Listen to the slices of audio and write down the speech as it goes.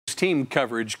COVID-19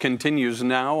 coverage continues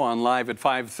now on Live at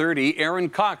 5:30. Aaron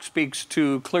Cox speaks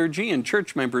to clergy and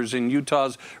church members in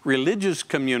Utah's religious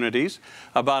communities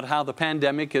about how the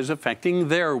pandemic is affecting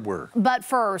their work. But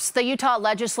first, the Utah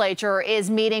Legislature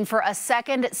is meeting for a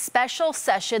second special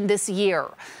session this year.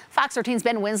 Fox 13's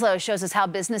Ben Winslow shows us how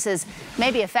businesses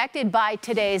may be affected by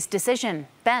today's decision.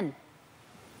 Ben.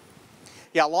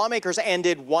 Yeah, lawmakers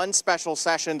ended one special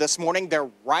session this morning. They're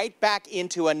right back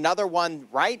into another one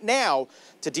right now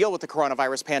to deal with the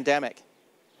coronavirus pandemic.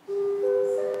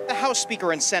 The House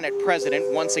Speaker and Senate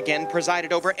President once again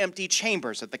presided over empty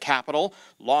chambers at the Capitol.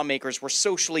 Lawmakers were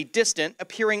socially distant,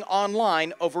 appearing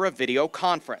online over a video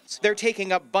conference. They're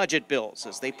taking up budget bills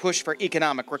as they push for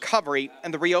economic recovery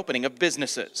and the reopening of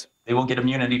businesses. They won't get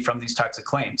immunity from these types of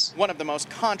claims. One of the most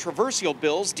controversial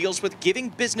bills deals with giving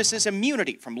businesses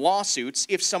immunity from lawsuits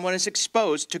if someone is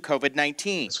exposed to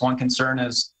COVID-19. One concern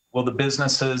is, will the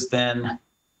businesses then,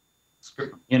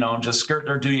 just skirt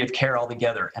their duty of care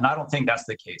altogether? And I don't think that's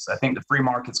the case. I think the free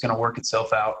market's going to work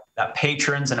itself out, that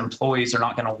patrons and employees are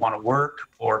not going to want to work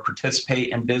or participate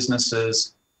in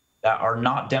businesses that are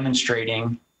not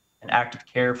demonstrating an act of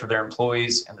care for their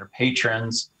employees and their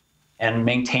patrons and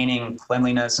maintaining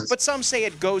cleanliness. But some say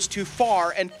it goes too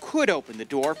far and could open the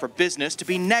door for business to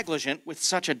be negligent with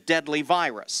such a deadly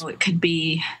virus. It could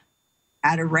be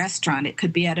at a restaurant, it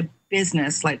could be at a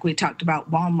business like we talked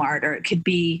about Walmart, or it could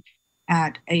be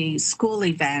at a school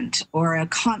event or a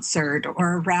concert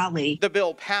or a rally. The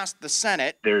bill passed the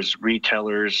Senate. There's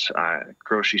retailers,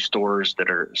 grocery stores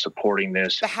that are supporting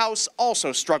this. The House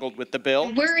also struggled with the bill.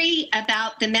 I worry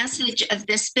about the message of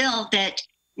this bill that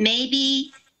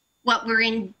maybe what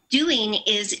we're doing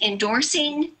is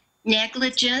endorsing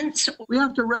negligence. We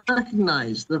have to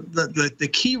recognize the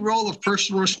key role of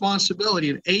personal responsibility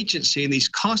and agency in these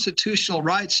constitutional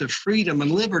rights of freedom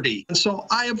and liberty. And so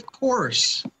I, of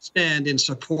course, stand in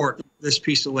support of this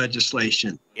piece of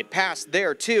legislation. It passed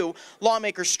there, too.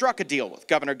 Lawmakers struck a deal with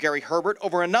Governor Gary Herbert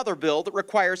over another bill that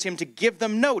requires him to give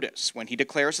them notice when he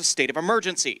declares a state of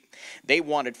emergency. They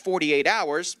wanted 48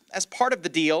 hours. As part of the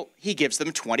deal, he gives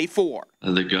them 24.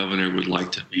 The governor would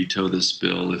like to veto this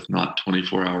bill, if not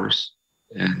 24 hours.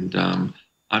 And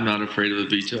I'm not afraid of a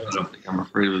veto. I don't think I'm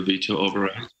afraid of a veto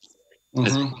override.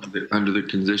 Under the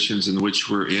conditions in which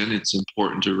we're in, it's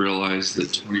important to realize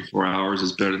that 24 hours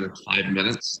is better than 5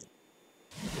 minutes.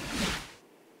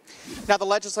 Now, the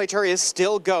legislature is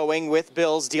still going with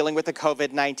bills dealing with the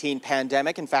COVID-19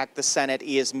 pandemic. In fact, the Senate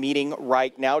is meeting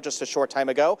right now. Just a short time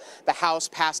ago, the House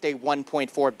passed a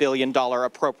 $1.4 billion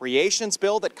appropriations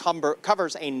bill that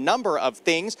covers a number of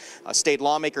things. A state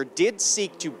lawmaker did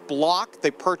seek to block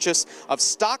the purchase of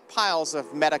stockpiles of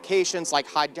medications like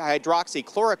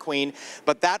hydroxychloroquine,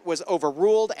 but that was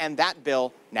overruled, and that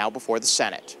bill now before the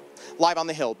Senate. Live on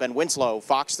the Hill, Ben Winslow,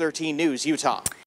 Fox 13 News, Utah.